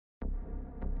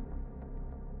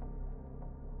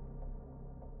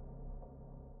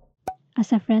As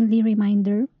a friendly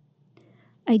reminder,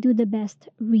 I do the best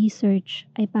research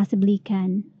I possibly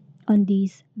can on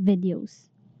these videos.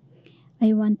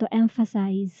 I want to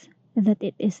emphasize that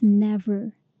it is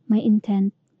never my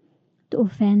intent to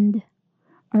offend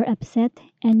or upset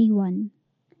anyone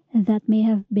that may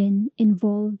have been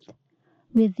involved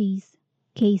with these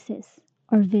cases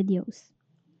or videos.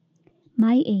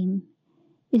 My aim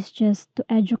is just to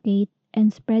educate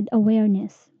and spread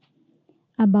awareness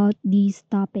about these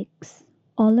topics.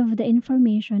 All of the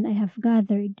information I have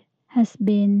gathered has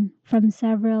been from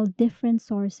several different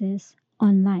sources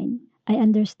online. I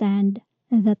understand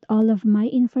that all of my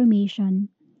information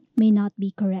may not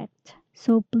be correct.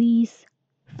 So please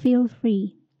feel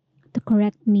free to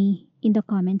correct me in the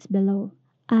comments below.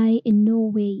 I in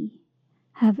no way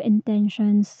have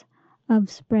intentions of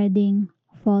spreading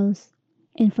false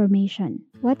information.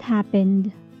 What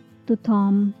happened to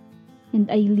Tom and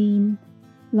Eileen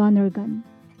Lonergan?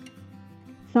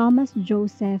 Thomas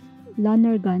Joseph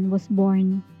Lonergan was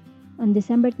born on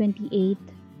December 28,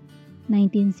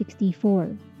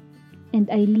 1964, and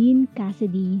Eileen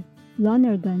Cassidy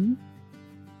Lonergan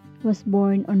was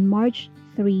born on March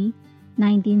 3,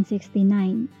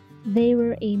 1969. They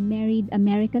were a married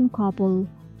American couple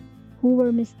who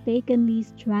were mistakenly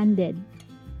stranded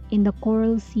in the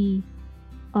Coral Sea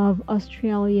of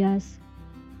Australia's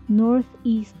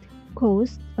northeast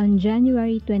coast on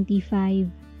January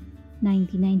 25,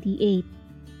 1998,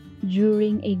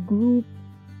 during a group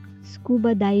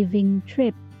scuba diving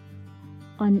trip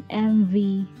on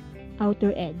MV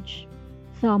Outer Edge.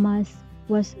 Thomas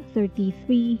was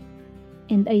 33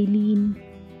 and Eileen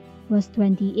was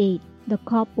 28. The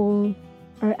couple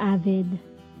are avid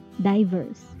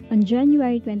divers. On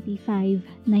January 25,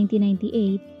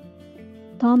 1998,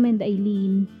 Tom and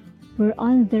Eileen were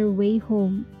on their way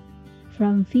home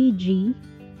from Fiji,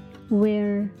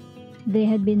 where they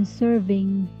had been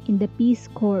serving in the Peace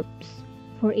Corps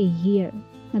for a year.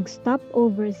 Nag-stop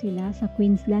over sila sa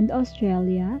Queensland,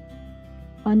 Australia,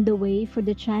 on the way for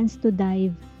the chance to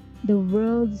dive the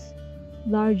world's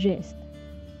largest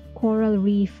coral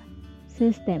reef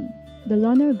system. The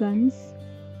Lonergans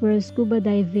were scuba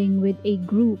diving with a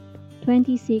group,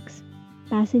 26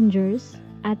 passengers,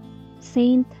 at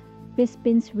St.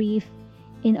 Crispin's Reef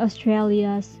in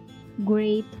Australia's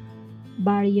Great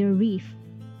Barrier Reef.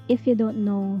 If you don't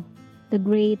know, the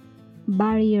Great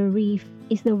Barrier Reef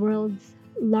is the world's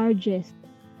largest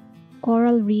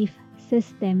coral reef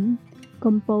system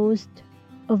composed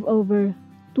of over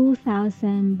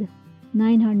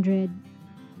 2,900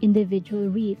 individual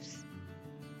reefs.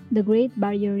 The Great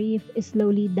Barrier Reef is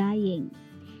slowly dying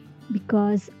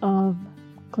because of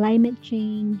climate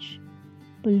change,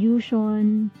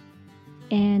 pollution,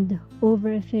 and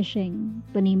overfishing,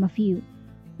 to name a few.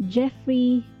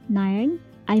 Jeffrey Nairn,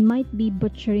 I might be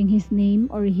butchering his name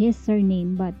or his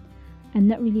surname, but I'm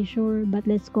not really sure, but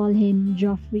let's call him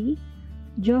Geoffrey.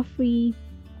 Geoffrey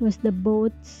was the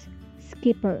boat's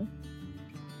skipper,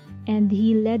 and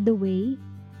he led the way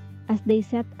as they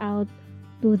set out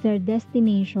to their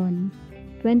destination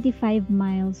 25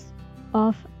 miles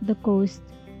off the coast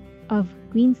of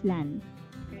Queensland.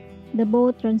 The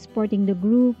boat transporting the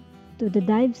group to the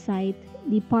dive site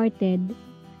departed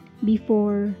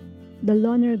before the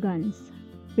Lonergans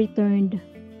returned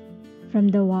from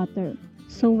the water.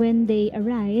 So when they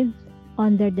arrived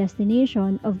on their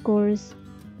destination, of course,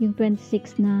 yung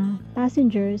 26 na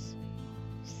passengers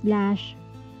slash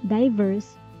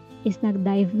divers is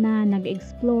nag-dive na,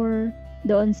 nag-explore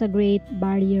doon sa Great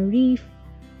Barrier Reef.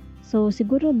 So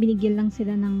siguro binigyan lang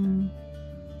sila ng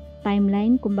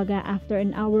timeline, kumbaga after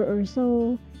an hour or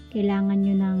so, kailangan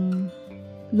nyo ng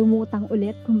lumutang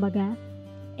ulit, kumbaga,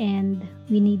 and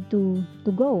we need to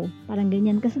go. Parang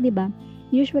ganyan. Kasi 'di ba?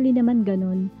 Usually naman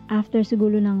ganun, after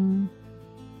siguro ng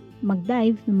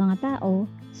mag-dive ng mga tao,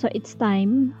 so it's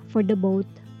time for the boat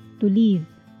to leave.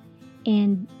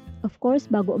 And of course,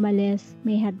 bago umalis,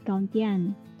 may head count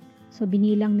yan. So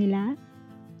binilang nila,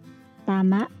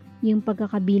 tama, yung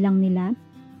pagkakabilang nila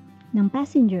ng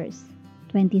passengers,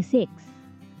 26.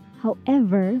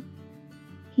 However,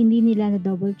 hindi nila na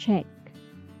double check.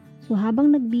 So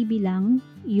habang nagbibilang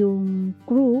yung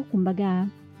crew, kumbaga,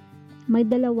 may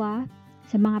dalawa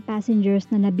sa mga passengers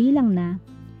na nabilang na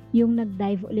yung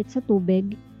nag-dive ulit sa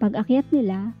tubig. Pag akyat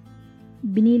nila,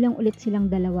 binilang ulit silang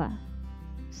dalawa.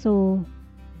 So,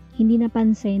 hindi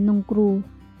napansin nung crew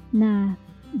na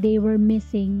they were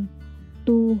missing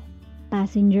 2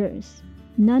 passengers.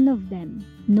 None of them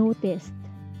noticed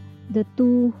the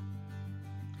 2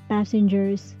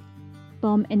 passengers,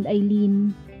 Tom and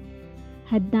Eileen,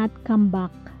 had not come back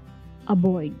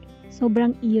aboard.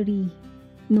 Sobrang eerie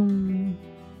nung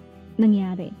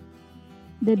nangyari.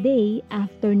 The day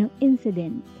after ng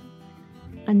incident,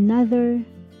 another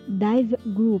dive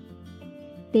group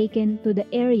taken to the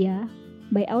area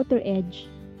by Outer Edge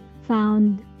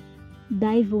found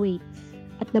dive weights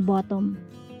at the bottom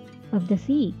of the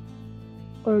sea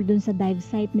or dun sa dive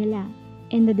site nila.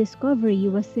 And the discovery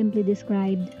was simply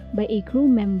described by a crew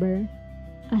member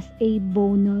as a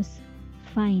bonus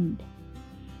find.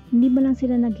 Hindi ba lang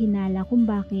sila naghinala kung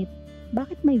bakit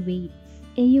may weights?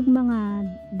 Yung mga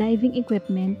diving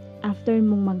equipment, after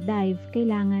mong mag-dive,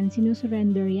 kailangan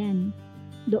sinusurrender yan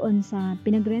doon sa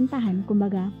pinagrentahan.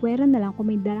 Kumbaga, pwera na lang kung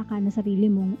may dala ka na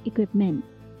sarili mong equipment.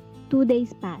 2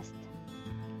 days passed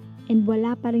and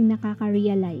wala pa rin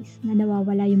nakaka-realize na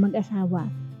nawawala yung mag-asawa.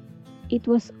 It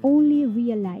was only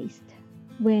realized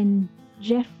when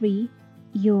Jeffrey,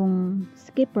 yung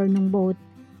skipper ng boat,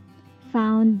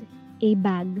 found a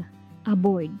bag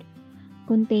aboard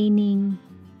containing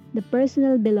the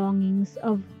personal belongings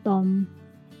of Tom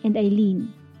and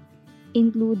Eileen,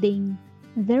 including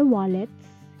their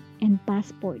wallets and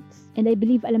passports. And I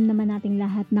believe alam naman nating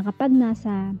lahat na kapag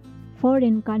nasa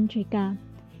foreign country ka,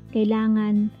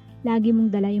 kailangan lagi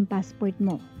mong dala yung passport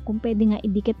mo. Kung pwede nga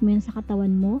idikit mo yun sa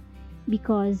katawan mo,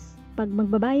 because pag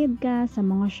magbabayad ka sa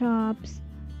mga shops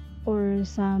or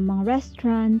sa mga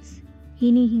restaurants,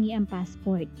 hinihingi ang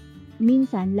passport.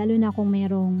 Minsan, lalo na kung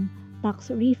merong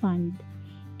tax refund.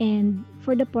 And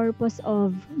for the purpose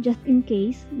of just in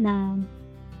case na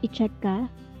i-check ka,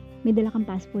 may dala kang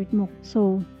passport mo.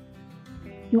 So,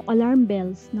 yung alarm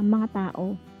bells ng mga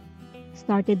tao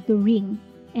started to ring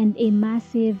and a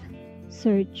massive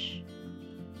search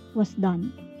was done.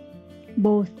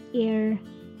 Both air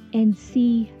and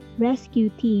sea rescue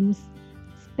teams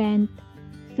spent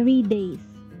 3 days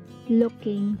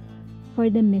looking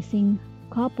for the missing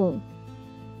couple.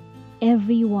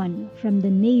 Everyone from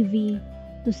the Navy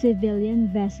to civilian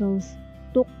vessels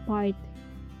took part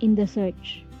in the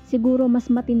search. Siguro mas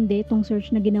matindi itong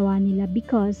search na ginawa nila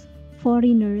because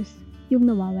foreigners yung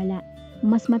nawawala.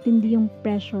 Mas matindi yung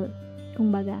pressure,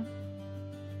 kumbaga.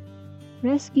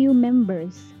 Rescue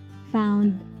members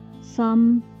found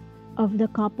some of the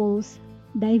couple's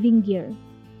diving gear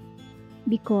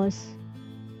because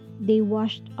they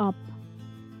washed up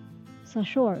sa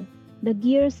shore. The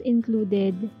gears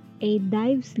included a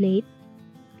dive slate,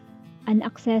 an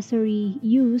accessory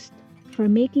used for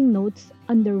making notes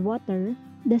underwater.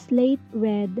 The slate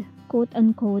read,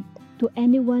 quote-unquote, "To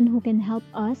anyone who can help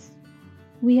us,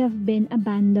 we have been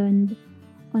abandoned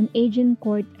on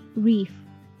Agincourt Reef,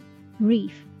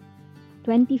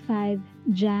 25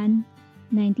 Jan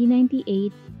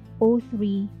 1998,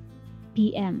 03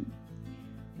 p.m.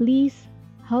 Please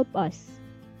help us.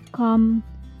 Come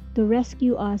to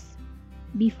rescue us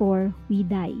before we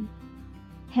die.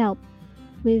 Help,"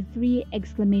 with 3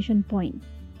 exclamation points.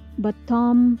 But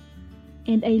Tom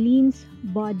and Eileen's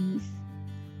bodies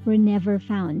were never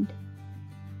found.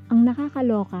 Ang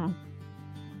nakakaloka,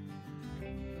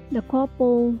 the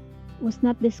couple was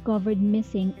not discovered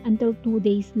missing until 2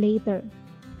 days later,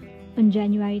 on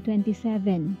January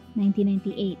 27,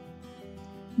 1998.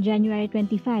 January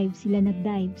 25, sila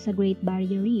nag-dive sa Great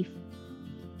Barrier Reef.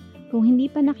 Kung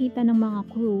hindi pa nakita ng mga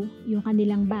crew yung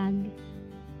kanilang bag,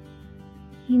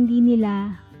 hindi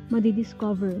nila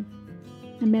madidiscover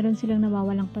na meron silang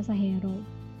nawawalang pasahero.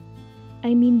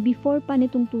 I mean, before pa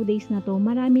nitong 2 days na to,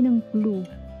 marami ng clue.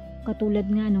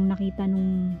 Katulad nga nung nakita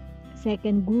nung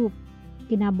second group,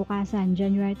 kinabukasan,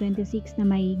 January 26 na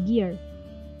may gear.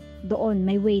 Doon,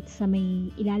 may weights sa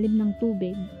may ilalim ng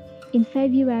tubig. In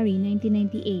February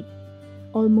 1998,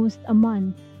 almost a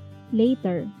month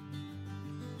later,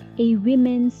 a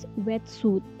women's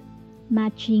wetsuit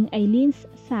matching Eileen's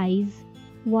size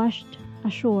washed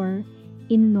ashore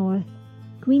in North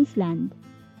Queensland.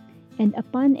 And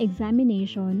upon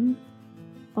examination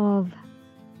of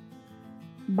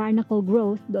barnacle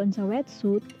growth doon sa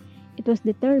wetsuit, it was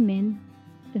determined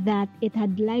that it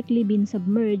had likely been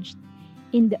submerged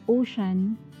in the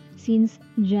ocean since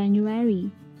January.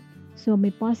 So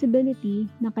may possibility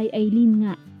na kay Eileen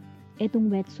nga itong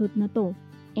wetsuit na to.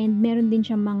 And meron din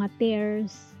siyang mga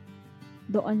tears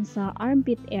doon sa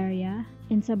armpit area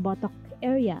and sa buttock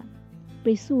area,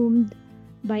 presumed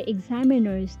by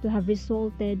examiners to have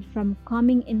resulted from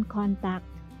coming in contact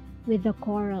with the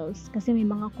corals, kasi may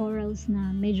mga corals na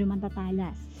medyo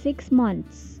matatalas. 6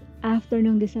 months after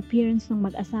nung disappearance ng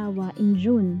mag-asawa in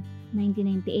June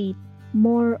 1998,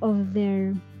 more of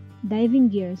their diving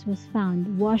gears was found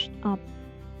washed up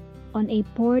on a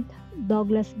Port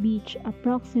Douglas beach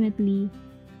approximately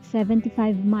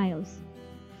 75 miles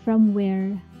from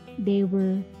where they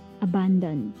were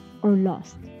abandoned or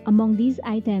lost. Among these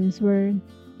items were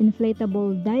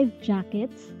inflatable dive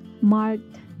jackets,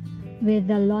 marked with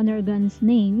the Lonergan's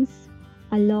names,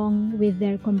 along with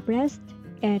their compressed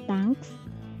air tanks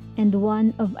and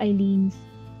one of Eileen's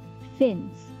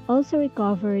fins. Also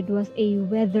recovered was a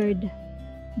weathered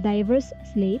diver's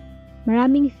slate.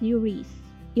 Maraming theories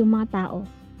yung mga tao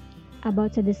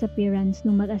about sa disappearance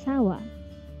ng mag-asawa.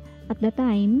 At the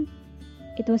time,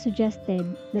 it was suggested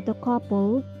that the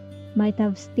couple might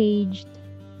have staged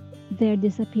their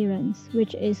disappearance,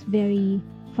 which is very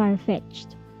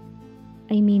far-fetched.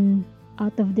 I mean,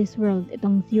 out of this world,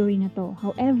 itong theory na to.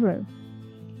 However,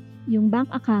 yung bank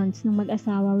accounts ng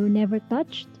mag-asawa were never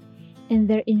touched and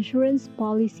their insurance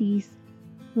policies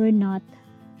were not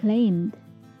claimed.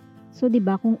 So,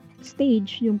 diba, kung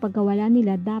stage yung pagkawala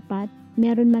nila, dapat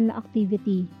meron man lang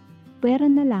activity. Pwera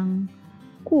na lang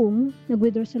kung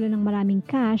nag-withdraw sila ng maraming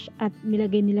cash at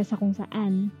nilagay nila sa kung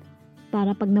saan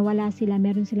para pag nawala sila,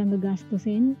 meron silang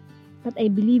gagastusin. But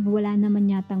I believe wala naman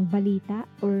yatang balita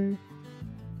or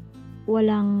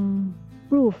walang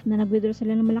proof na nag-withdraw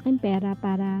sila ng malaking pera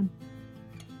para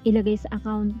ilagay sa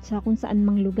account sa kung saan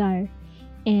mang lugar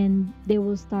and they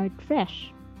will start fresh.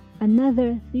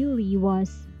 Another theory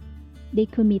was they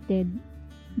committed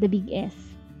the big S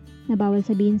na bawal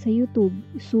sabihin sa YouTube,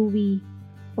 suwi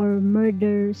or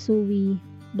murder suwi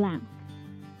blank.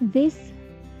 This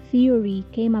theory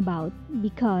came about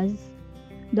because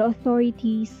the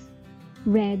authorities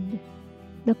read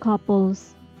the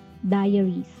couple's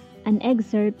diaries. And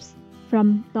excerpts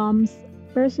from Tom's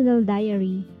personal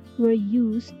diary were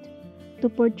used to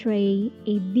portray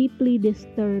a deeply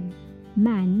disturbed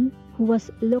man who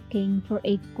was looking for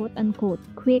a quote-unquote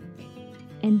quick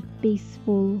and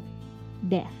peaceful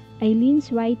death.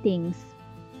 Eileen's writings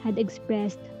had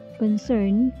expressed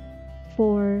concern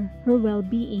for her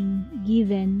well-being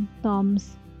given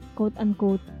Tom's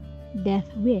quote-unquote death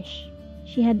wish.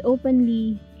 She had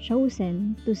openly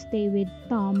chosen to stay with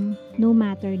Tom no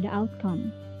matter the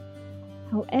outcome.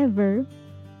 However,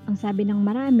 ang sabi ng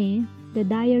marami, the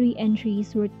diary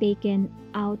entries were taken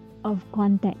out of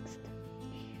context.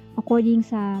 According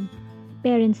sa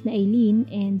parents na Eileen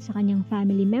and sa kanyang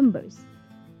family members,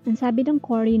 ang sabi ng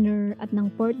coroner at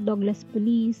ng Port Douglas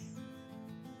Police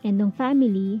and ng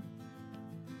family,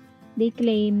 they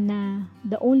claim na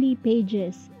the only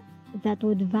pages that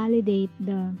would validate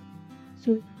the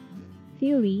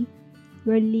theory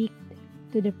were leaked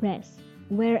to the press,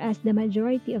 whereas the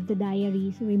majority of the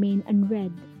diaries remain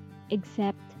unread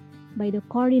except by the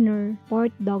coroner, Port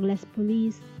Douglas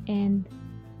Police, and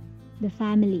the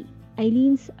family.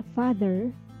 Eileen's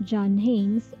father, John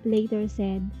Haynes, later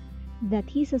said that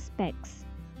he suspects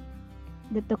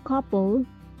that the couple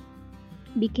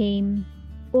became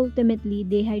ultimately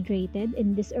dehydrated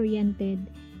and disoriented,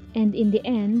 and in the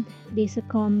end, they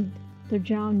succumbed to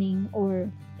drowning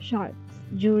or sharks.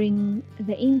 During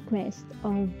the inquest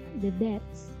of the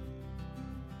deaths,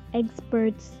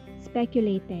 experts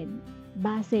speculated,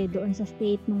 base doon sa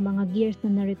state ng mga gears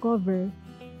na na-recover,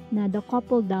 na the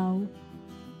couple daw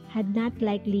had not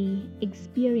likely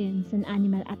experienced an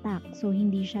animal attack. So,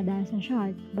 hindi siya dahil sa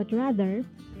shark, but rather,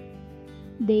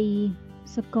 they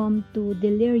succumbed to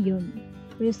delirium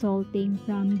resulting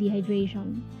from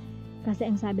dehydration. Kasi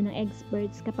ang sabi ng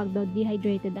experts, kapag daw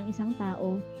dehydrated ang isang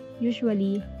tao,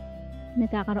 usually,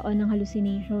 nagkakaroon ng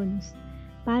hallucinations.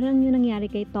 Parang yung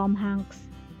nangyari kay Tom Hanks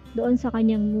doon sa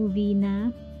kanyang movie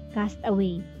na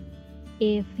Castaway.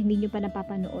 If hindi nyo pa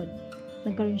napapanood,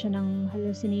 nagkaroon siya ng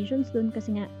hallucinations doon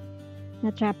kasi nga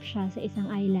na-trap siya sa isang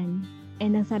island.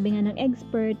 And ang sabi nga ng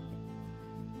expert,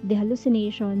 the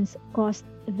hallucinations caused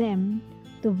them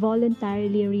to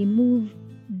voluntarily remove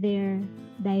their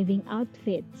diving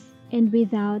outfits. And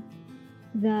without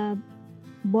the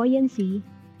buoyancy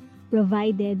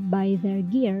provided by their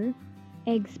gear,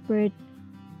 expert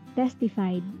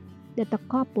testified that the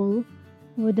couple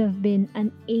would have been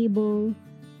unable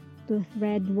to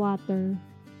tread water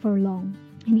for long.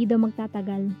 Hindi daw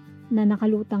magtatagal na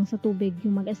nakalutang sa tubig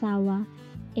yung mag-asawa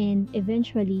and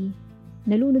eventually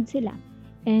nalunod sila.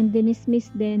 And dinismiss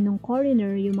din ng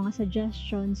coroner yung mga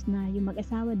suggestions na yung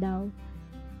mag-asawa daw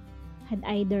had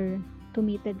either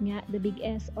committed nga the big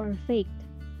S or faked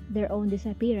their own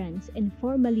disappearance, and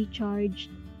formally charged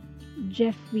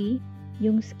Jeffrey,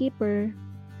 yung skipper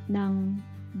ng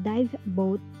dive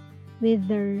boat, with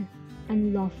their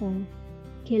unlawful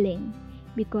killing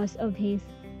because of his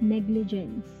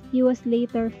negligence. He was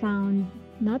later found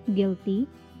not guilty,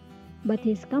 but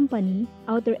his company,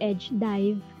 Outer Edge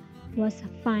Dive, was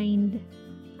fined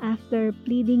after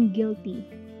pleading guilty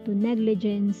to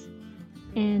negligence,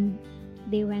 and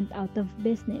they went out of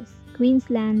business.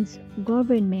 Queensland's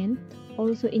government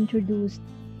also introduced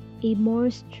a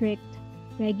more strict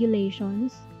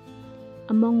regulations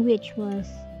among which was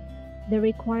the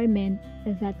requirement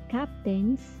that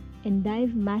captains and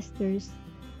dive masters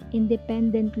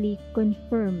independently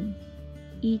confirm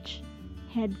each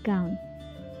head count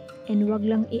and wag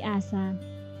lang iasa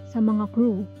sa mga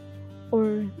crew,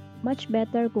 or much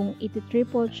better kung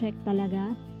iti-triple check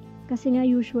talaga, kasi nga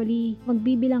usually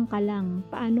magbibilang ka lang.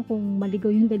 Paano kung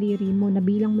maligaw yung daliri mo,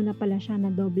 nabilang mo na pala siya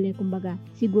na doble, kumbaga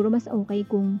siguro mas okay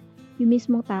kung yung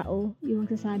mismong tao yung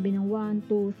magsasabi ng 1,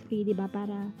 2, 3, diba,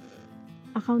 para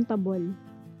accountable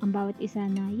ang bawat isa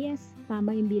na yes,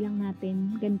 tama yung bilang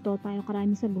natin, ganito tayo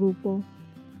karami sa grupo,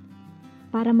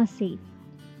 para mas safe.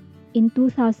 In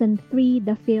 2003,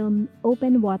 the film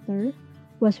Open Water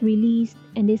was released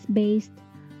and is based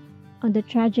on the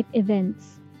tragic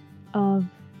events of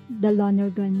the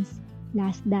Lonergan's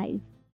last dive.